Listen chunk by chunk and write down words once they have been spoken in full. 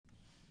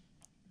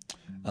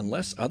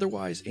Unless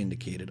otherwise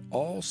indicated,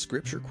 all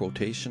scripture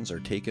quotations are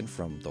taken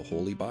from the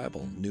Holy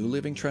Bible, New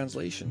Living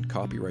Translation,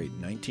 copyright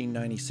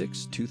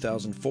 1996,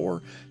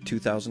 2004,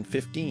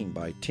 2015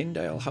 by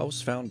Tyndale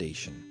House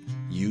Foundation.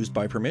 Used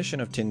by permission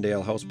of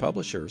Tyndale House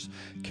Publishers,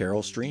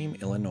 Carroll Stream,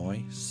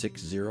 Illinois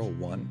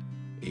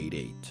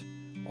 60188.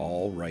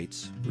 All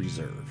rights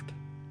reserved.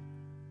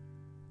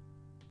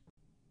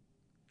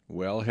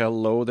 Well,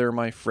 hello there,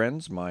 my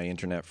friends, my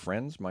internet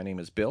friends. My name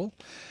is Bill,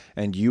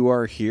 and you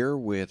are here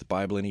with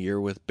Bible in a Year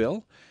with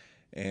Bill.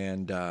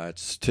 And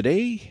it's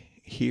today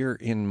here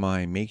in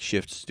my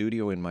makeshift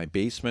studio in my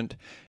basement.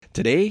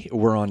 Today,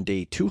 we're on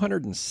day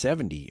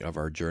 270 of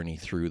our journey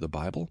through the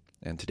Bible,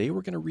 and today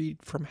we're going to read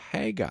from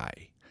Haggai.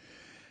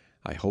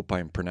 I hope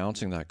I'm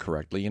pronouncing that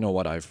correctly. You know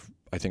what, I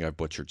think I've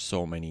butchered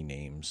so many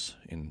names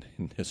in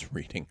this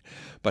reading.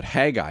 But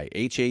Haggai,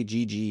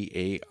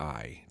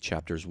 Haggai,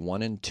 chapters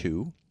 1 and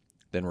 2.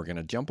 Then we're going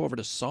to jump over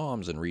to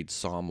Psalms and read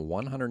Psalm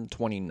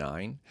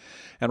 129.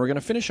 And we're going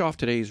to finish off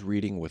today's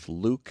reading with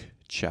Luke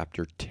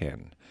chapter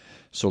 10.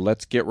 So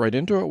let's get right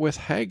into it with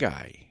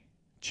Haggai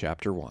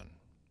chapter 1.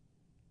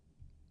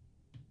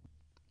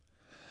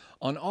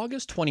 On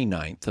August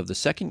 29th of the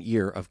second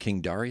year of King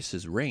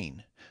Darius'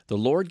 reign, the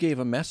Lord gave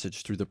a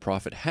message through the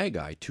prophet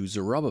Haggai to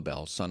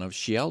Zerubbabel, son of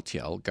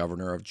Shealtiel,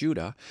 governor of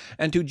Judah,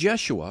 and to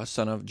Jeshua,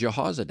 son of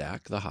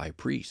Jehozadak, the high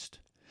priest.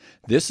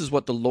 This is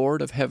what the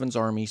Lord of heaven's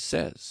army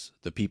says.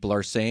 The people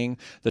are saying,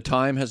 "The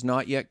time has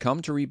not yet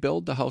come to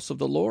rebuild the house of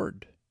the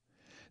Lord."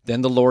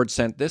 Then the Lord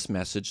sent this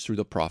message through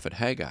the prophet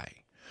Haggai.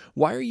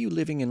 "Why are you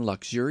living in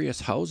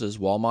luxurious houses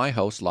while my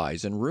house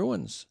lies in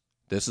ruins?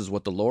 This is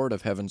what the Lord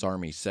of heaven's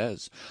army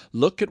says.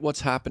 Look at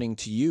what's happening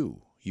to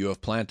you. You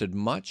have planted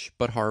much,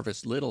 but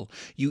harvest little.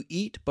 You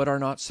eat, but are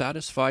not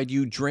satisfied.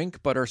 You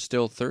drink, but are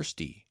still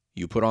thirsty.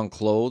 You put on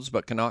clothes,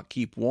 but cannot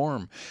keep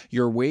warm.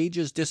 Your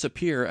wages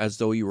disappear as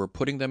though you were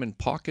putting them in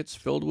pockets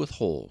filled with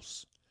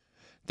holes.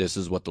 This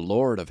is what the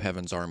Lord of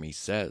heaven's army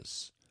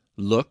says.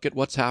 Look at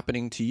what's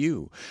happening to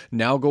you.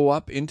 Now go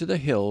up into the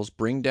hills,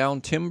 bring down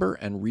timber,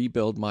 and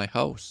rebuild my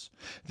house.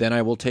 Then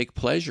I will take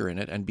pleasure in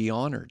it and be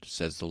honored,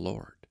 says the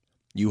Lord.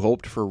 You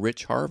hoped for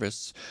rich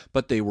harvests,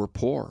 but they were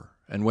poor.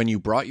 And when you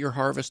brought your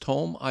harvest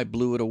home, I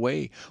blew it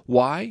away.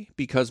 Why?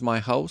 Because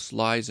my house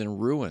lies in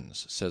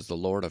ruins, says the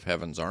Lord of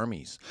heaven's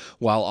armies,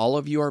 while all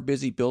of you are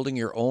busy building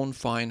your own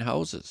fine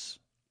houses.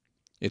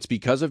 It's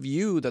because of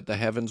you that the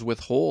heavens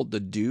withhold the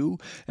dew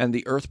and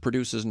the earth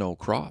produces no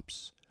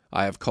crops.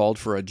 I have called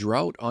for a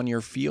drought on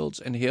your fields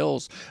and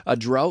hills, a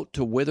drought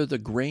to wither the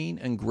grain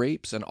and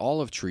grapes and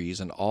olive trees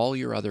and all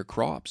your other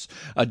crops,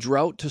 a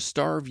drought to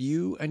starve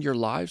you and your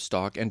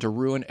livestock and to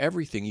ruin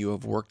everything you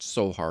have worked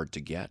so hard to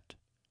get.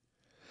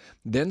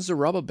 Then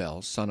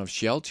Zerubbabel, son of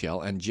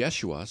Shealtiel, and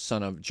Jeshua,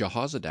 son of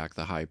Jehozadak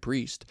the high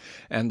priest,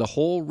 and the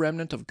whole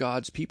remnant of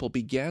God's people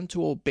began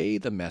to obey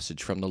the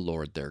message from the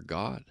Lord their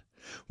God.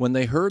 When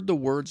they heard the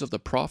words of the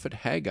prophet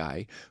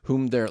Haggai,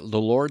 whom the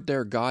Lord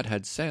their God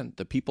had sent,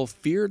 the people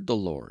feared the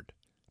Lord.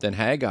 Then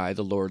Haggai,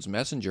 the Lord's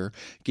messenger,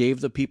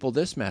 gave the people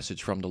this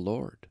message from the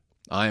Lord.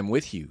 I am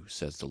with you,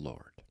 says the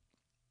Lord.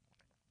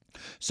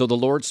 So the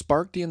Lord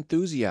sparked the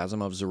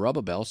enthusiasm of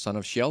Zerubbabel, son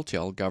of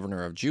Shealtiel,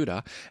 governor of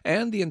Judah,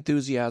 and the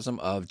enthusiasm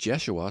of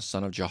Jeshua,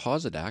 son of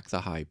Jehozadak,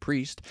 the high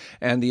priest,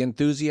 and the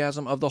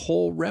enthusiasm of the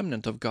whole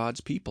remnant of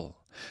God's people.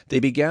 They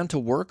began to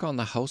work on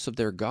the house of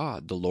their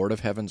God, the Lord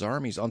of heaven's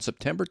armies, on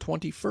September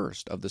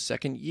 21st of the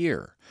second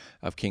year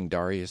of King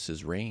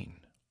Darius' reign.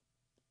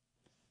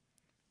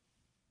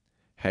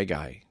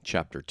 Haggai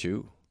chapter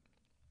 2.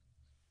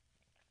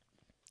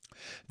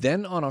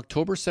 Then on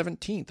October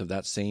 17th of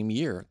that same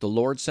year, the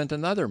Lord sent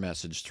another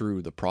message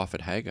through the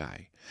prophet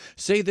Haggai.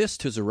 Say this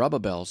to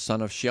Zerubbabel,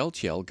 son of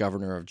Shealtiel,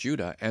 governor of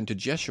Judah, and to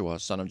Jeshua,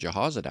 son of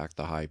Jehozadak,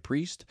 the high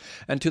priest,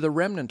 and to the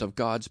remnant of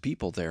God's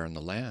people there in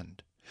the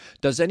land.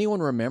 Does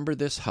anyone remember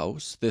this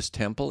house, this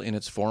temple in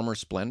its former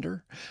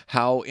splendor?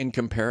 How, in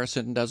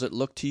comparison, does it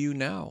look to you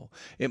now?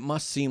 It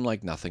must seem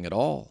like nothing at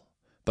all.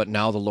 But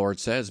now the Lord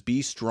says,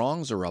 Be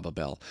strong,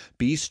 Zerubbabel.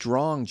 Be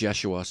strong,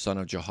 Jeshua, son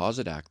of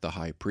Jehozadak, the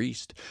high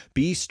priest.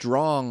 Be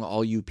strong,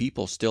 all you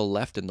people still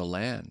left in the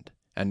land.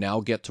 And now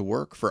get to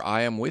work, for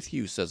I am with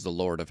you, says the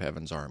Lord of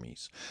heaven's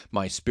armies.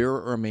 My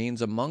spirit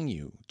remains among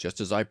you, just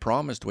as I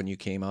promised when you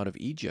came out of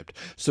Egypt.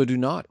 So do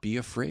not be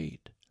afraid.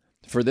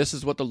 For this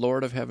is what the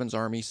Lord of heaven's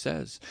army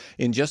says.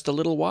 In just a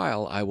little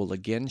while I will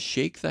again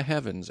shake the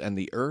heavens and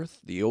the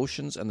earth, the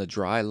oceans and the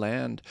dry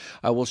land.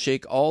 I will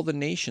shake all the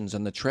nations,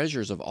 and the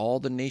treasures of all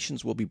the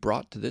nations will be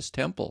brought to this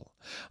temple.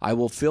 I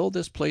will fill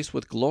this place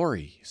with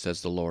glory,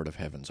 says the Lord of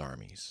heaven's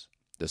armies.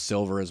 The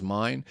silver is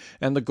mine,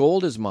 and the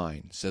gold is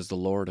mine, says the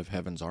Lord of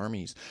heaven's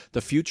armies.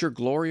 The future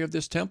glory of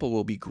this temple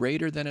will be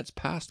greater than its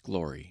past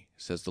glory,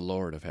 says the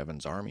Lord of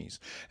heaven's armies.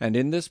 And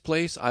in this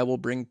place I will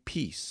bring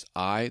peace.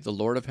 I, the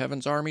Lord of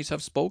heaven's armies,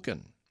 have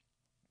spoken.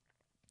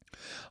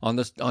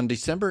 On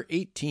December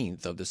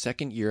 18th of the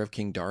second year of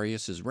King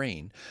Darius'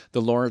 reign,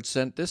 the Lord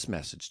sent this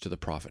message to the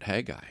prophet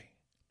Haggai.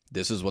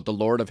 This is what the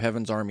Lord of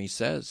Heaven's army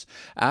says.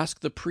 Ask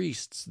the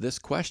priests this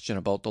question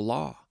about the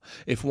law.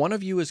 If one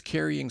of you is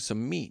carrying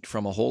some meat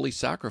from a holy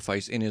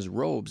sacrifice in his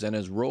robes, and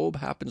his robe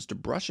happens to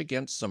brush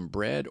against some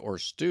bread or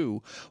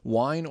stew,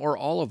 wine or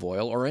olive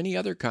oil, or any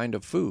other kind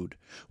of food,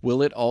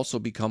 will it also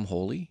become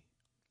holy?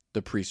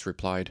 The priest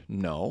replied,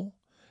 No.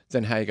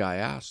 Then Haggai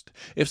asked,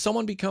 If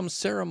someone becomes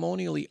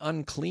ceremonially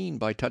unclean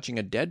by touching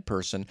a dead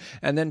person,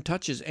 and then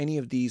touches any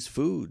of these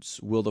foods,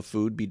 will the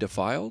food be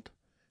defiled?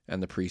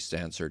 And the priests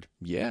answered,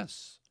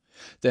 Yes.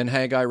 Then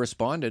Haggai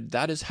responded,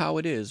 That is how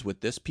it is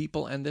with this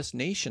people and this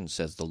nation,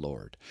 says the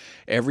Lord.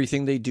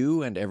 Everything they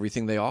do and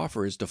everything they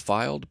offer is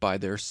defiled by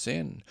their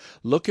sin.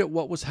 Look at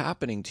what was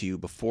happening to you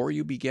before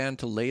you began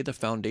to lay the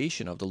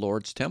foundation of the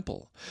Lord's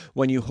temple.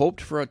 When you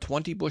hoped for a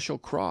 20-bushel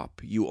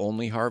crop, you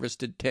only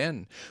harvested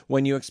 10.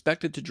 When you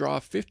expected to draw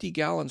 50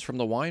 gallons from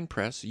the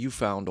winepress, you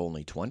found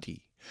only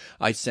 20.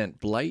 I sent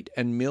blight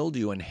and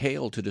mildew and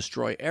hail to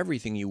destroy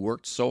everything you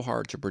worked so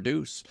hard to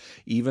produce.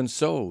 Even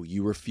so,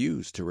 you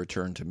refuse to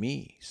return to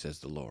me, says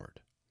the Lord.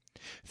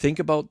 Think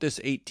about this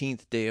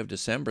 18th day of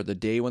December, the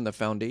day when the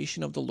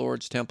foundation of the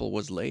Lord's temple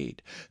was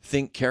laid.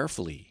 Think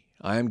carefully.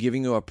 I am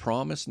giving you a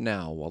promise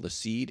now while the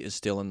seed is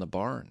still in the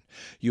barn.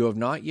 You have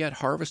not yet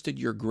harvested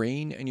your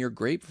grain and your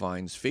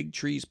grapevines, fig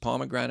trees,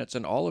 pomegranates,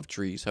 and olive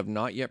trees have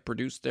not yet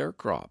produced their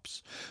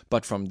crops.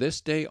 But from this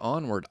day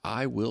onward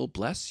I will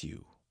bless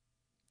you.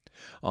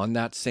 On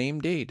that same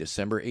day,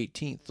 December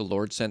 18th, the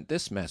Lord sent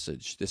this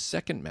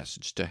second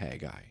message to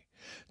Haggai.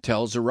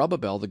 Tell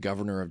Zerubbabel, the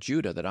governor of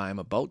Judah, that I am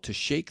about to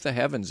shake the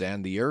heavens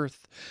and the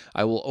earth.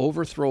 I will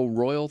overthrow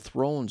royal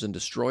thrones and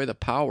destroy the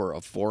power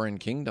of foreign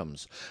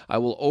kingdoms. I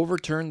will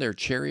overturn their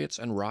chariots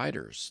and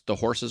riders. The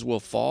horses will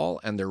fall,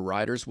 and their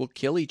riders will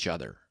kill each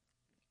other.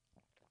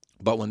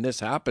 But when this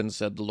happens,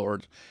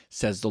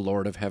 says the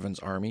Lord of Heaven's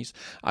armies,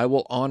 I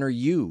will honor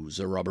you,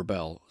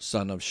 Zerubbabel,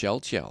 son of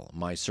Shealtiel,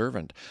 my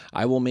servant.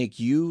 I will make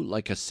you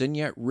like a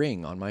signet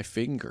ring on my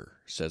finger,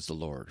 says the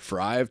Lord.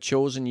 For I have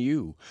chosen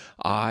you.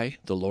 I,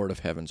 the Lord of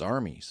Heaven's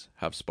armies,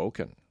 have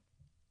spoken.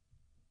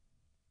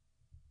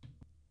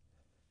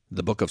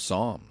 The Book of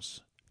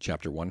Psalms,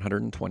 chapter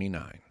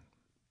 129.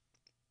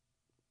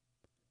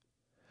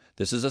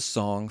 This is a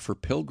song for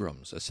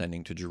pilgrims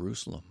ascending to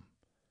Jerusalem.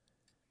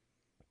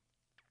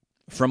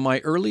 From my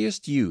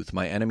earliest youth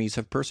my enemies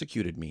have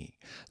persecuted me.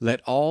 Let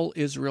all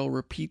Israel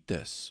repeat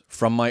this.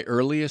 From my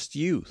earliest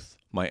youth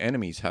my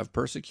enemies have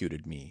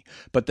persecuted me,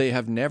 but they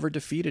have never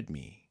defeated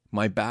me.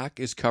 My back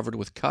is covered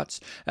with cuts,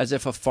 as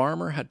if a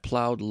farmer had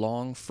plowed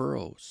long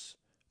furrows.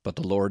 But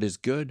the Lord is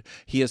good.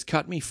 He has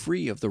cut me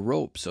free of the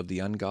ropes of the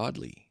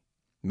ungodly.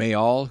 May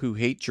all who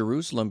hate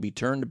Jerusalem be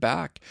turned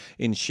back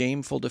in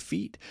shameful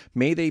defeat.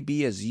 May they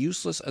be as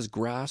useless as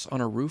grass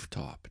on a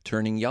rooftop,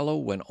 turning yellow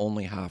when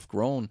only half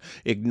grown,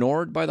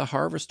 ignored by the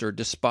harvester,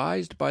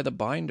 despised by the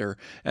binder,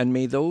 and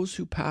may those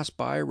who pass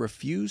by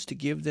refuse to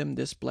give them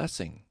this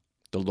blessing.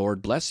 The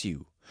Lord bless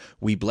you.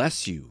 We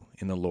bless you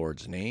in the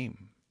Lord's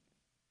name.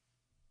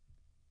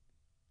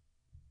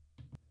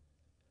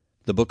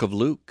 The Book of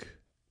Luke,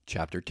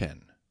 chapter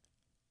 10.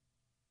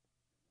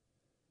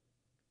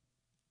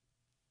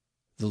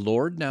 The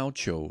Lord now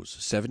chose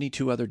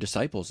 72 other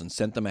disciples and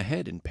sent them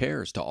ahead in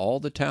pairs to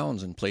all the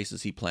towns and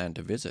places he planned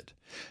to visit.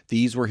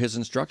 These were his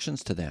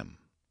instructions to them.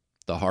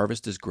 The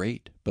harvest is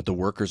great, but the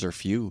workers are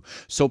few.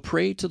 So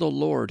pray to the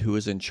Lord who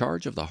is in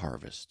charge of the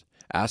harvest.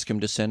 Ask him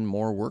to send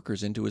more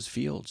workers into his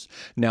fields.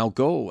 Now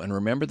go, and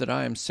remember that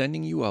I am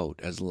sending you out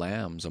as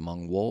lambs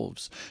among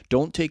wolves.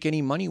 Don't take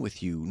any money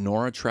with you,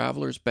 nor a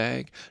traveler's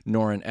bag,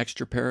 nor an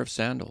extra pair of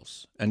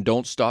sandals. And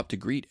don't stop to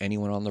greet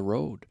anyone on the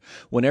road.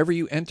 Whenever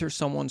you enter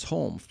someone's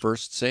home,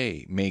 first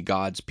say, May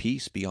God's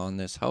peace be on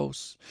this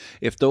house.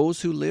 If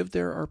those who live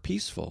there are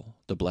peaceful,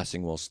 the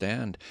blessing will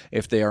stand.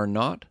 If they are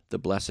not, the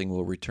blessing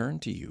will return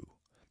to you.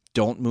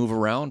 Don't move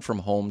around from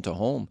home to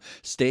home.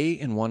 Stay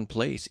in one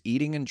place,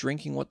 eating and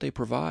drinking what they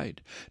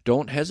provide.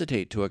 Don't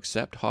hesitate to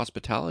accept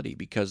hospitality,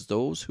 because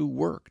those who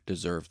work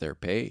deserve their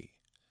pay.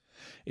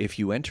 If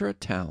you enter a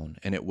town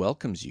and it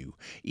welcomes you,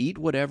 eat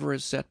whatever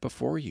is set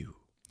before you.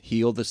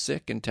 Heal the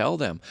sick and tell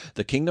them,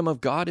 the kingdom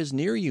of God is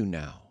near you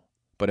now.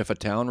 But if a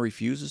town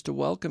refuses to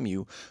welcome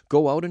you,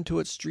 go out into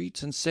its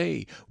streets and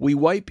say, We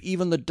wipe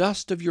even the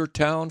dust of your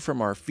town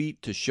from our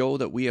feet to show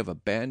that we have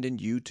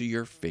abandoned you to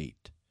your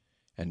fate.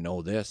 And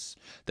know this,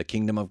 the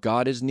kingdom of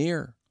God is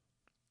near.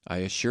 I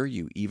assure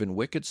you, even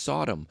wicked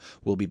Sodom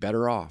will be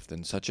better off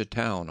than such a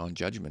town on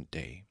Judgment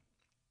Day.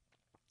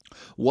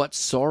 What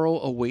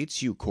sorrow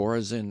awaits you,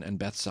 Chorazin and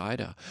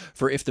Bethsaida!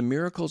 For if the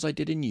miracles I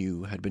did in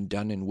you had been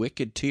done in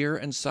wicked Tyre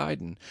and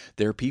Sidon,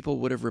 their people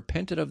would have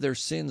repented of their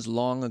sins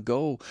long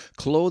ago,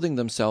 clothing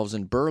themselves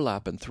in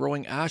burlap and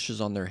throwing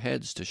ashes on their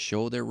heads to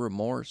show their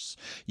remorse.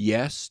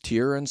 Yes,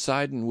 Tyre and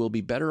Sidon will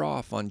be better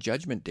off on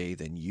Judgment Day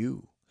than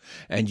you.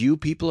 And you,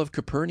 people of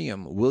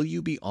Capernaum, will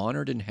you be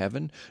honored in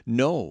heaven?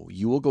 No,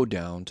 you will go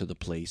down to the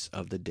place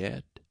of the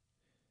dead.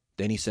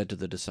 Then he said to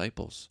the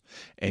disciples,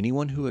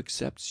 Anyone who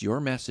accepts your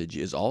message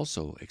is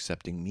also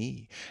accepting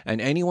me,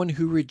 and anyone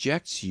who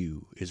rejects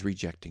you is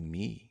rejecting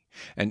me.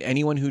 And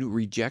anyone who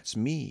rejects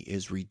me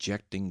is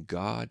rejecting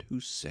God who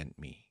sent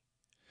me."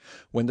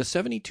 When the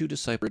 72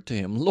 disciples said to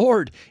him,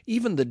 "Lord,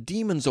 even the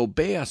demons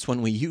obey us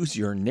when we use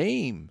your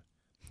name."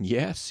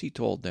 "Yes," he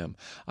told them,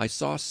 "I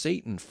saw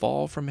Satan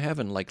fall from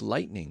heaven like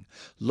lightning.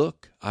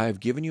 Look, I have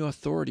given you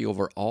authority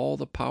over all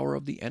the power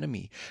of the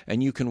enemy,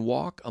 and you can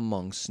walk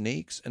among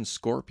snakes and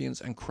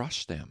scorpions and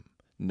crush them.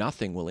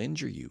 Nothing will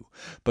injure you.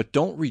 But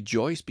don't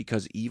rejoice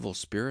because evil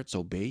spirits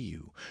obey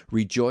you.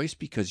 Rejoice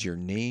because your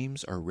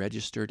names are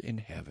registered in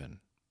heaven."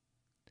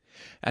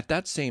 At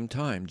that same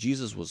time,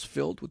 Jesus was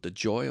filled with the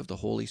joy of the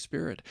Holy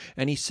Spirit,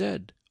 and he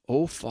said,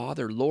 "O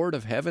Father, Lord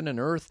of heaven and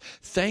earth,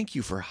 thank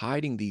you for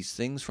hiding these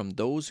things from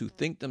those who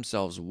think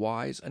themselves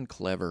wise and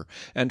clever,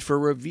 and for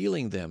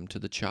revealing them to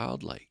the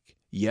childlike.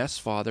 Yes,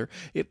 Father,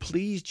 it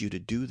pleased you to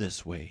do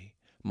this way.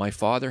 My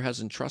Father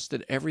has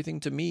entrusted everything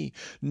to me.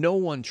 No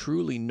one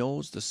truly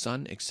knows the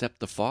Son except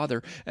the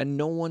Father, and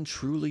no one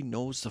truly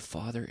knows the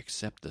Father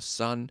except the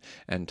Son,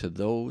 and to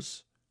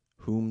those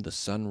whom the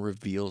Son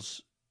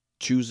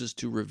chooses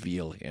to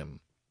reveal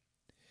him."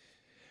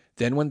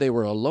 Then when they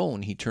were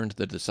alone, he turned to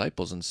the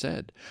disciples and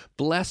said,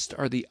 "Blessed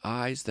are the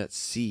eyes that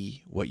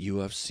see what you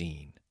have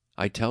seen.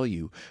 I tell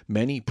you,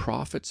 many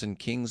prophets and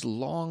kings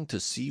longed to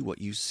see what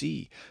you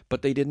see,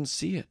 but they didn't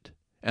see it.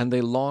 And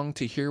they longed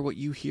to hear what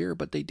you hear,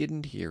 but they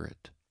didn't hear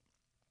it."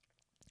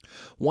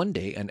 One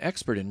day, an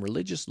expert in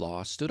religious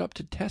law stood up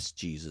to test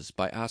Jesus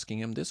by asking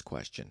him this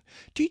question,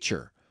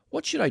 "Teacher,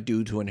 what should I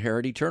do to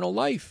inherit eternal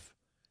life?"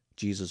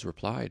 Jesus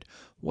replied,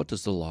 "What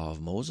does the law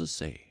of Moses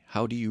say?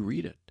 How do you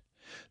read it?"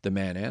 The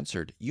man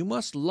answered, "You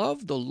must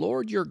love the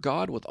Lord your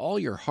God with all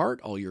your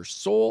heart, all your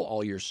soul,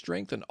 all your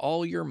strength, and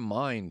all your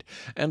mind,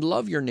 and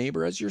love your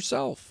neighbor as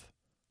yourself."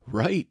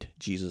 "Right,"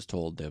 Jesus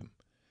told them.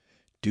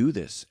 "Do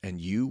this,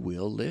 and you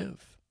will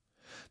live."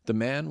 The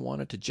man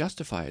wanted to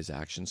justify his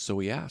actions, so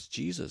he asked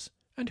Jesus,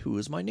 "And who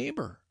is my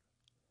neighbor?"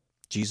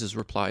 Jesus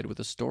replied with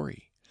a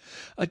story.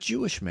 A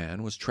Jewish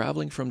man was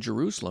traveling from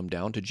Jerusalem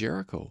down to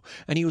Jericho,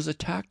 and he was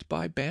attacked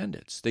by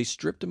bandits. They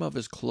stripped him of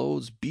his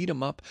clothes, beat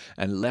him up,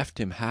 and left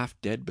him half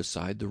dead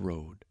beside the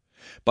road.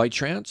 By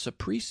chance, a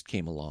priest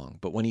came along,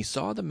 but when he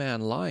saw the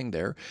man lying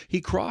there,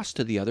 he crossed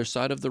to the other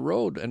side of the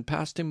road and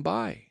passed him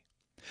by.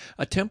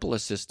 A temple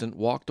assistant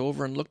walked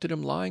over and looked at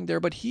him lying there,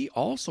 but he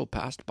also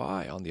passed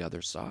by on the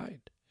other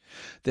side.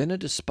 Then a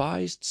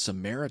despised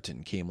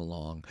Samaritan came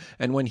along,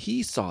 and when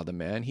he saw the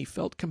man, he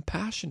felt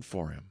compassion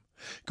for him.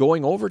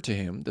 Going over to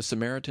him, the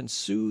Samaritan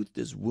soothed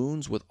his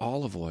wounds with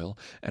olive oil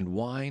and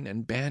wine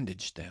and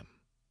bandaged them.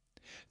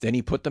 Then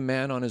he put the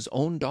man on his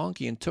own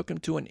donkey and took him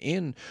to an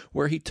inn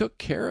where he took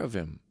care of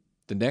him.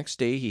 The next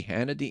day he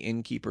handed the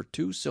innkeeper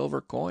 2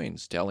 silver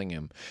coins, telling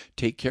him,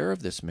 "Take care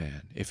of this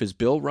man. If his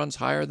bill runs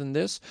higher than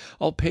this,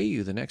 I'll pay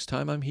you the next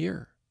time I'm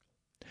here."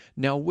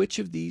 Now which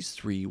of these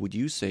 3 would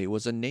you say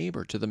was a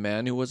neighbor to the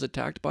man who was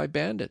attacked by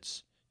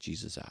bandits?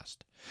 Jesus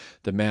asked.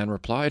 The man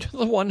replied,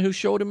 "The one who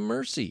showed him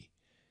mercy."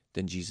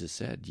 Then Jesus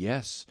said,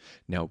 "Yes,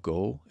 now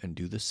go and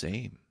do the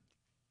same."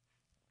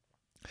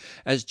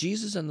 As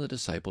Jesus and the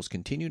disciples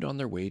continued on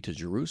their way to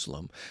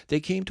Jerusalem, they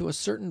came to a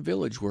certain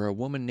village where a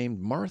woman named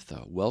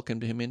Martha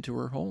welcomed him into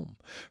her home.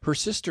 Her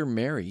sister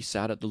Mary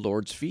sat at the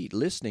Lord's feet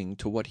listening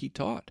to what he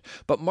taught,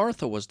 but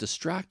Martha was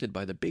distracted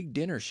by the big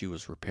dinner she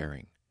was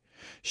preparing.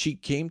 She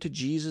came to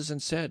Jesus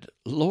and said,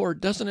 "Lord,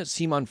 doesn't it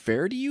seem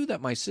unfair to you that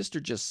my sister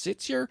just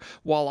sits here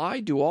while I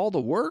do all the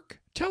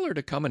work? Tell her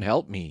to come and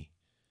help me."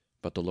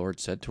 But the Lord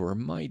said to her,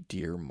 "My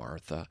dear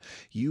Martha,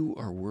 you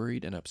are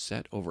worried and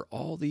upset over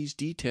all these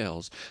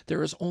details.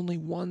 There is only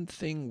one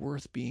thing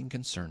worth being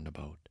concerned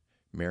about.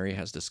 Mary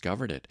has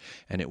discovered it,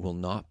 and it will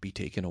not be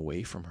taken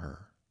away from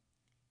her."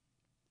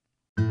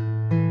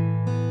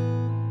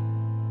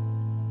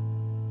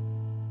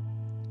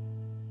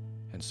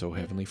 And so,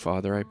 Heavenly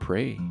Father, I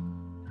pray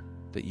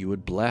that you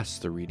would bless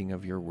the reading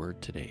of your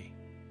word today.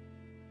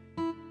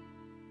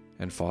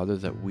 And Father,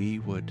 that we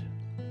would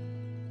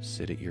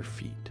sit at your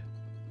feet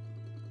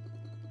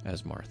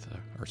as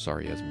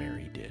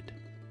Mary did.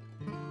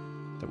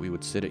 That we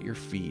would sit at your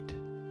feet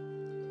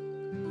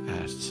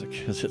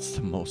because it's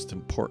the most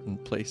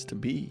important place to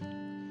be.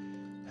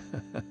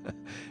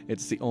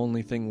 It's the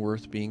only thing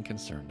worth being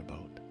concerned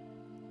about.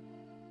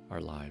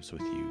 Our lives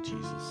with you,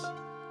 Jesus.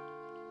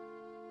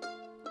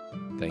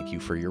 Thank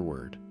you for your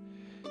word.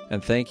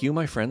 And thank you,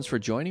 my friends, for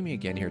joining me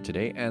again here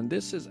today. And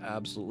this is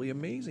absolutely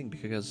amazing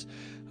because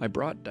I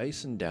brought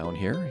Dyson down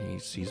here.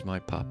 He's my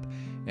pup.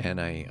 And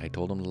I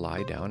told him to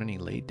lie down, and he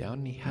laid down,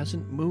 and he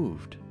hasn't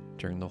moved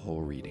during the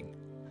whole reading.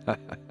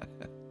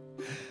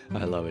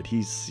 I love it.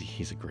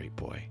 He's a great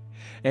boy.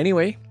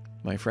 Anyway,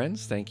 my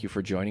friends, thank you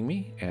for joining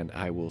me, and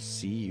I will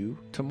see you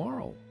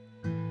tomorrow.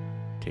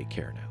 Take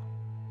care now.